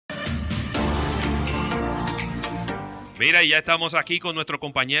Mira, y ya estamos aquí con nuestro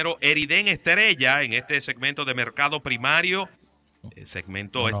compañero Eriden Estrella en este segmento de mercado primario, el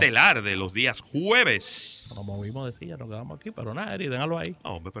segmento estelar de los días jueves. Nos movimos de silla, nos quedamos aquí, pero nada, Eri, déjalo ahí.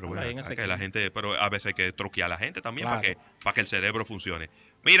 No, hombre, pero Déjalo ahí en bueno, ese que la clima. gente, pero a veces hay que truquear a la gente también Claro. para que el cerebro funcione.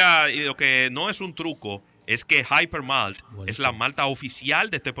 Mira, y lo que no es un truco es que Hypermalt es la Buenísimo. malta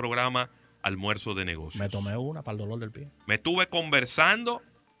oficial de este programa Almuerzo de Me Negocios. tomé una para el dolor del pie. Me estuve conversando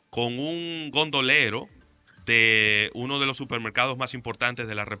con un gondolero de uno de los supermercados más importantes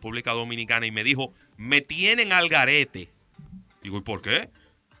de la República Dominicana y me dijo, me tienen al garete. Digo, ¿y por qué?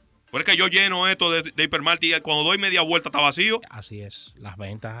 Porque yo lleno esto de Hipermart y cuando doy media vuelta está vacío. Así es, las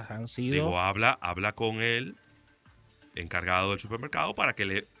ventas han sido... Digo, habla con el encargado del supermercado para que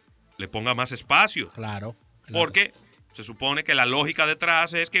le ponga más espacio. Claro. Porque se supone que la lógica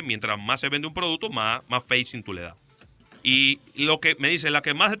detrás es que mientras más se vende un producto, más facing tú le das. Y lo que me dice, la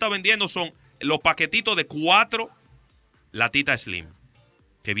que más se está vendiendo son los paquetitos de 4 latitas slim,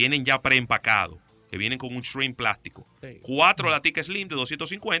 que vienen ya preempacados, que vienen con un shrink plástico. Sí. 4 latitas slim de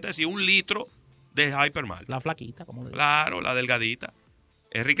 250, es decir, 1 litro de Hypermalt. La flaquita, como le digo. Claro, la delgadita.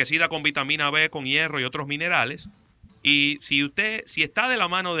 Enriquecida con vitamina B, con hierro y otros minerales. Y si está de la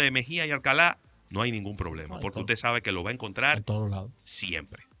mano de Mejía y Alcalá, no hay ningún problema, porque usted sabe que lo va a encontrar En todos lados.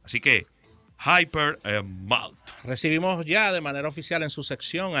 siempre. Así que, Hypermalt. Recibimos ya de manera oficial en su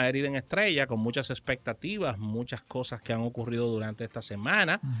sección a Eriden Estrella con muchas expectativas, muchas cosas que han ocurrido durante esta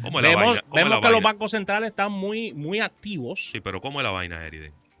semana. ¿Cómo es la vaina? ¿Cómo es Vemos la que los vaina? bancos centrales están muy activos. Sí, pero ¿cómo es la vaina,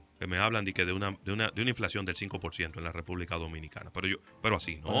 Eriden? Que me hablan de una inflación del 5% en la República Dominicana. Pero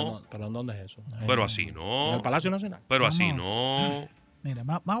así no. Pero ¿en dónde es eso? Pero así En el no. Palacio Nacional. Pero así Vamos. no. Mira,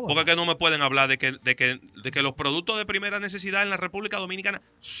 más Porque es que no me pueden hablar de que los productos de primera necesidad en la República Dominicana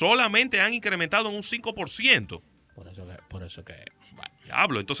solamente han incrementado en un 5%. Por eso que bueno.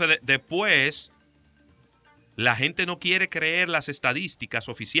 Diablo. Entonces, después, la gente no quiere creer las estadísticas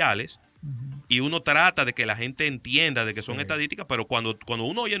oficiales y uno trata de que la gente entienda de que son estadísticas, pero cuando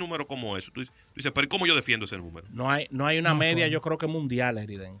uno oye números como eso, tú dices, pero ¿cómo yo defiendo ese número? No hay una No, media, pues. yo creo que mundial,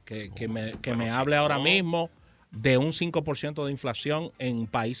 Eriden, que me si hable ahora no. mismo de un 5% de inflación en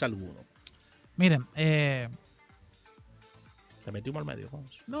país alguno. Miren, Te metimos al medio,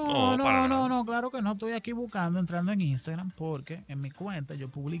 Juancho. No, para nada. no, claro que no. Estoy aquí buscando, entrando en Instagram, porque en mi cuenta yo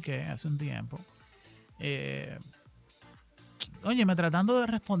publiqué hace un tiempo, óyeme, tratando de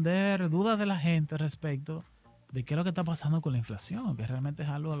responder dudas de la gente respecto de qué es lo que está pasando con la inflación, que realmente es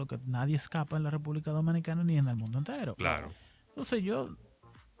algo a lo que nadie escapa en la República Dominicana ni en el mundo entero. Claro. Entonces yo,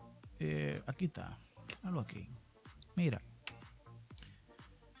 aquí está, algo aquí. Mira,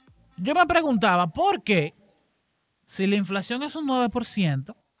 yo me preguntaba, ¿por qué si la inflación es un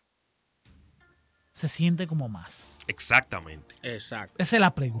 9%, se siente como más? Exactamente. Exacto. Esa es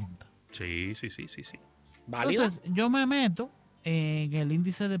la pregunta. Sí. ¿Válido? Entonces, yo me meto en el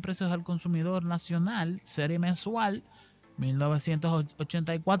índice de precios al consumidor nacional, serie mensual,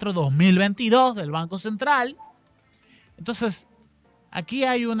 1984-2022 del Banco Central. Entonces, aquí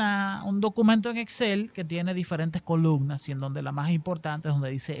hay un documento en Excel que tiene diferentes columnas y en donde la más importante es donde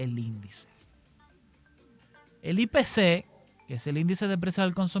dice el índice. El IPC, que es el índice de precios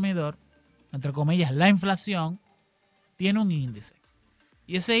al consumidor, entre comillas, la inflación, tiene un índice.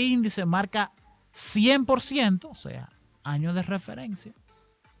 Y ese índice marca 100%, o sea, año de referencia,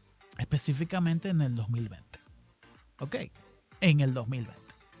 específicamente en el 2020. ¿Ok? En el 2020.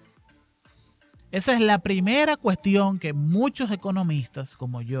 Esa es la primera cuestión que muchos economistas,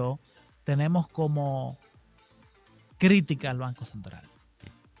 como yo, tenemos como crítica al Banco Central.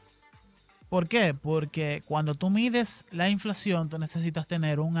 ¿Por qué? Porque cuando tú mides la inflación, tú necesitas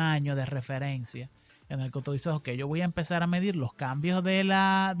tener un año de referencia en el que tú dices, ok, yo voy a empezar a medir los cambios del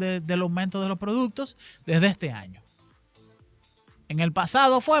aumento de los productos desde este año. En el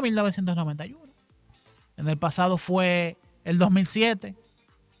pasado fue 1991. En el pasado fue el 2007.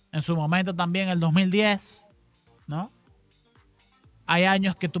 En su momento también el 2010. ¿No? Hay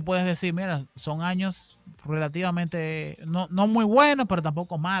años que tú puedes decir, mira, son años relativamente, no muy buenos, pero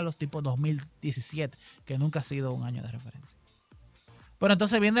tampoco malos, tipo 2017, que nunca ha sido un año de referencia. Pero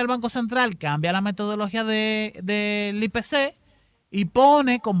entonces viene el Banco Central, cambia la metodología del IPC y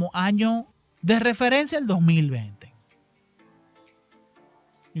pone como año de referencia el 2020.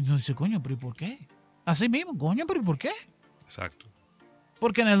 Y entonces dice, coño, pero ¿y por qué? Así mismo, coño, pero ¿y por qué? Exacto.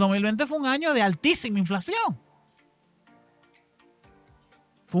 Porque en el 2020 fue un año de altísima inflación.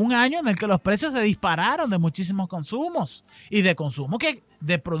 Fue un año en el que los precios se dispararon de muchísimos consumos y de consumo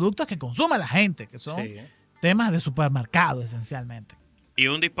de productos que consume la gente, que son temas de supermercado esencialmente. Y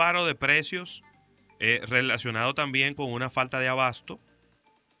un disparo de precios relacionado también con una falta de abasto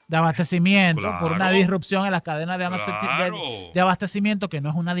de abastecimiento por una Claro. disrupción en las cadenas Claro. de abastecimiento que no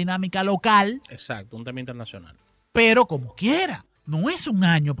es una dinámica local, Exacto, un tema internacional. pero como quiera, no es un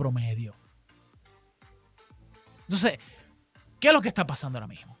año promedio. Entonces, ¿qué es lo que está pasando ahora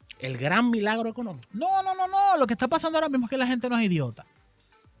mismo? El gran milagro económico. No. Lo que está pasando ahora mismo es que la gente no es idiota.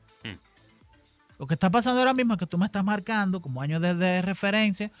 Lo que está pasando ahora mismo es que tú me estás marcando como año de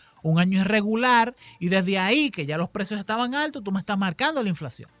referencia, un año irregular, y desde ahí, que ya los precios estaban altos, tú me estás marcando la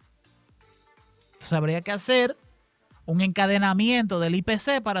inflación. Entonces habría que hacer un encadenamiento del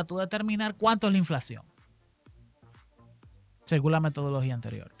IPC para tú determinar cuánto es la inflación, según la metodología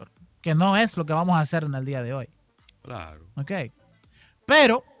anterior, pero que no es lo que vamos a hacer en el día de hoy. Claro. ¿Ok?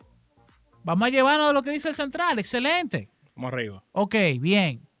 Pero vamos a llevarnos de lo que dice el central. Excelente. Vamos arriba. Ok,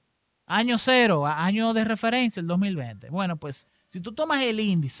 bien. Año cero, año de referencia, el 2020. Bueno, pues si tú tomas el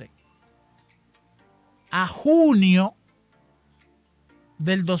índice a junio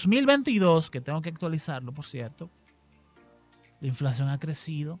del 2022, que tengo que actualizarlo, por cierto, la inflación ha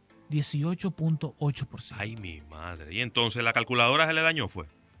crecido 18.8%. Ay, mi madre. Y entonces la calculadora se le dañó, fue.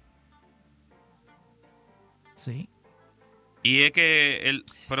 Sí. Y es que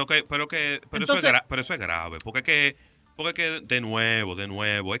pero Entonces, eso es grave, porque es que de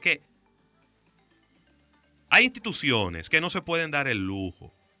nuevo, es que hay instituciones que no se pueden dar el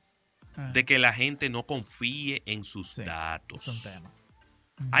lujo de que la gente no confíe en sus datos. Es un tema.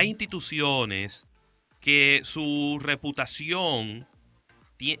 Hay instituciones que su reputación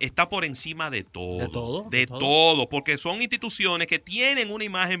está por encima de todo. De todo, porque son instituciones que tienen una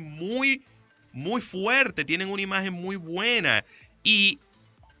imagen muy, muy fuerte, tienen una imagen muy buena y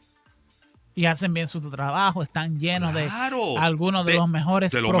hacen bien su trabajo, están llenos claro, de algunos de los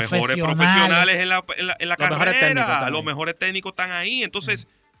mejores profesionales. En la Los carrera. mejores técnicos están Los ahí. mejores técnicos están ahí. Entonces,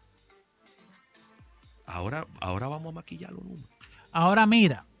 ahora vamos a maquillar los números. Ahora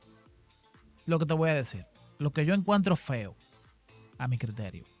mira, lo que te voy a decir. Lo que yo encuentro feo, a mi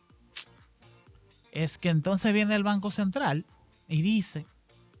criterio, es que entonces viene el Banco Central y dice,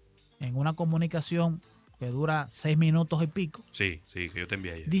 en una comunicación que dura 6 minutos y pico, Sí, que yo te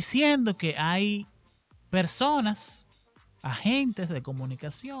envié ayer. diciendo que hay personas, agentes de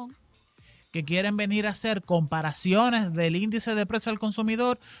comunicación, que quieren venir a hacer comparaciones del índice de precio al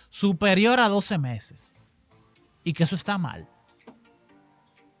consumidor superior a 12 meses. Y que eso está mal.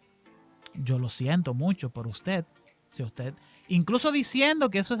 Yo lo siento mucho por usted. Si usted, incluso diciendo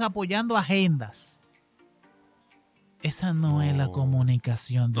que eso es apoyando agendas. Esa no es la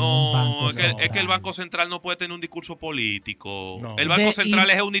comunicación de un banco central. Es que el Banco Central no puede tener un discurso político. No. El Banco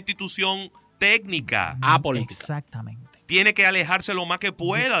Central es una institución técnica. Apolítica. Exactamente. Tiene que alejarse lo más que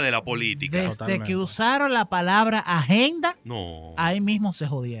pueda de la política. Desde Totalmente. que usaron la palabra agenda, No. ahí mismo se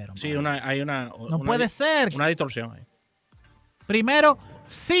jodieron. Sí, hay una No puede ser. Una distorsión ahí. Primero,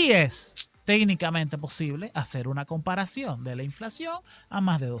 sí es técnicamente posible hacer una comparación de la inflación a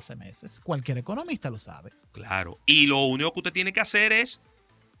más de 12 meses. Cualquier economista lo sabe. Claro. Y lo único que usted tiene que hacer es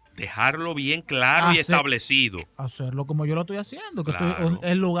dejarlo bien claro y establecido. Hacerlo como yo lo estoy haciendo. Que Claro.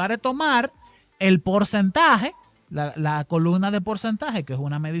 en lugar de tomar el porcentaje, la columna de porcentaje, que es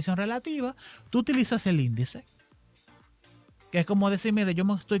una medición relativa, tú utilizas el índice. Que es como decir, mire, yo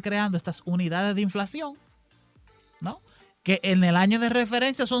me estoy creando estas unidades de inflación, ¿no? Que en el año de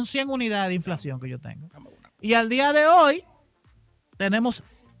referencia son 100 unidades de inflación que yo tengo. Y al día de hoy tenemos,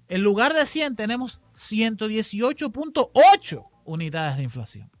 en lugar de 100, tenemos 118.8 unidades de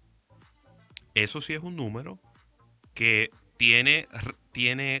inflación. Eso sí es un número que tiene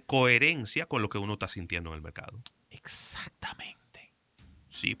coherencia con lo que uno está sintiendo en el mercado. Exactamente.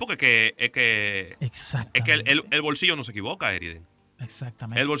 Sí, porque es que el bolsillo no se equivoca, Eriden.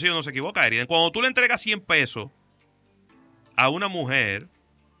 Exactamente. El bolsillo no se equivoca, Eriden. Cuando tú le entregas 100 pesos a una mujer,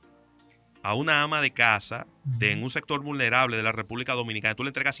 a una ama de casa, en un sector vulnerable de la República Dominicana, tú le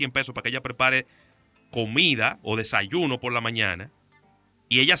entregas 100 pesos para que ella prepare comida o desayuno por la mañana,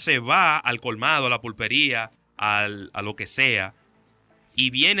 y ella se va al colmado, a la pulpería, a lo que sea, y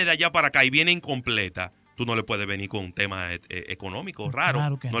viene de allá para acá y viene incompleta, tú no le puedes venir con un tema económico raro.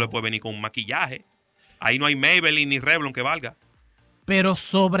 Claro que no le puedes venir con un maquillaje. Ahí no hay Maybelline ni Revlon que valga. Pero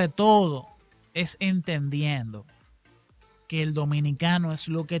sobre todo es entendiendo que el dominicano es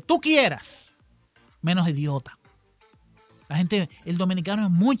lo que tú quieras, menos idiota. El dominicano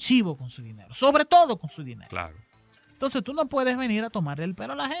es muy chivo con su dinero, sobre todo con su dinero. Claro. Entonces tú no puedes venir a tomarle el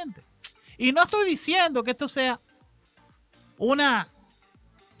pelo a la gente. Y no estoy diciendo que esto sea una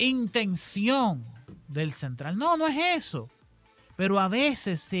intención del central. No es eso. pero a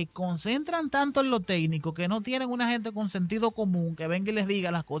veces se concentran tanto en lo técnico que no tienen una gente con sentido común que venga y les diga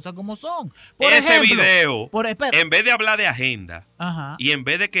las cosas como son. Ese video, en vez de hablar de agenda Ajá. y en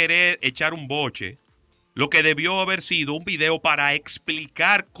vez de querer echar un boche, lo que debió haber sido un video para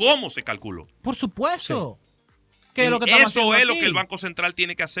explicar cómo se calculó. Por supuesto. Sí. Que lo que estamos Eso es haciendo lo que el Banco Central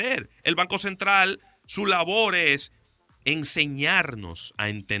tiene que hacer. El Banco Central, su labor es enseñarnos a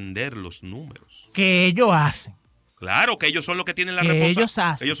entender los números. Que ellos hacen. Claro, que ellos son los que tienen la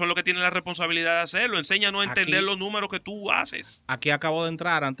ellos son los que tienen la responsabilidad de hacerlo. Enséñanos a entender los números que tú haces. Aquí acabo de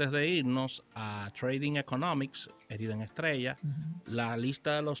entrar, antes de irnos, a Trading Economics, herida en estrella, la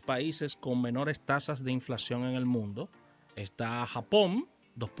lista de los países con menores tasas de inflación en el mundo. Está Japón,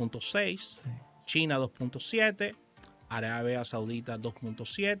 2.6, sí. China, 2.7, Arabia Saudita,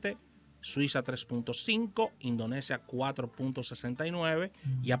 2.7, Suiza, 3.5, Indonesia, 4.69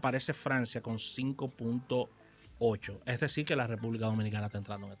 y aparece Francia con 5.8. Es decir, que la República Dominicana está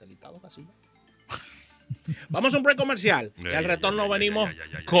entrando en este listado casi. Vamos a un break comercial y al retorno venimos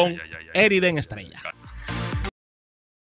con herida en estrella.